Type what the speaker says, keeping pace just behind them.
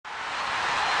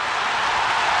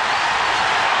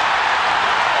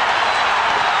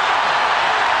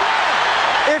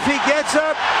if he gets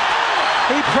up,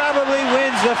 he probably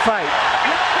wins the fight.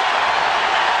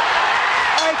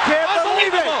 I can't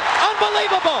believe it.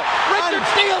 Unbelievable. Richard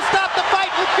Steele stopped the fight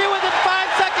with fewer than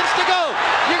 5 seconds to go.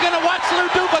 You're going to watch Lou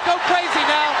Duva go crazy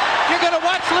now. You're going to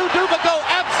watch Lou Duva go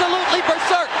absolutely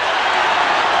berserk.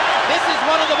 This is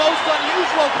one of the most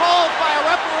unusual calls by a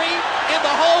referee in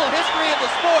the whole history of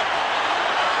the sport.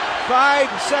 5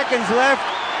 seconds left.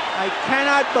 I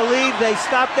cannot believe they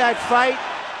stopped that fight.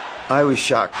 I was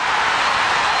shocked.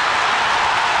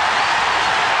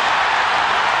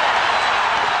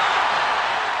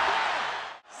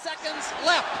 Seconds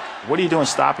left. What are you doing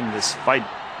stopping this fight?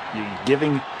 You're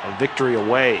giving a victory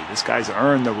away. This guy's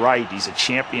earned the right. He's a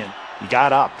champion. He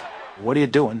got up. What are you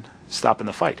doing stopping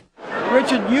the fight?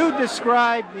 Richard, you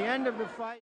described the end of the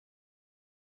fight.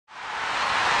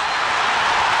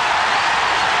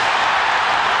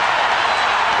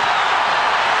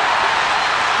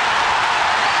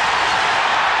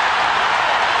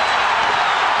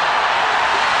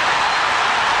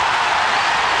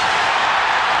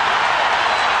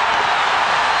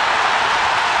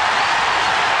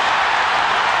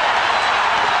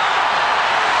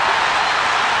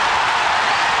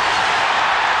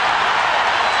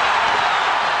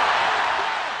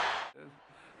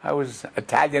 I was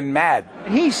Italian mad.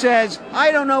 He says,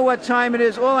 I don't know what time it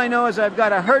is. All I know is I've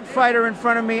got a hurt fighter in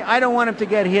front of me. I don't want him to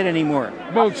get hit anymore.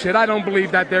 Bullshit. I don't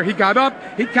believe that there. He got up.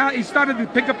 He started to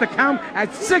pick up the count.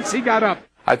 At 6, he got up.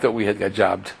 I thought we had got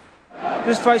jobbed.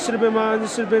 This fight should have been mine.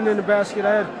 This should have been in the basket.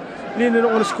 I had needed it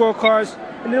on the scorecards.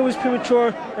 And it was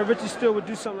premature that Richard Steele would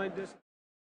do something like this.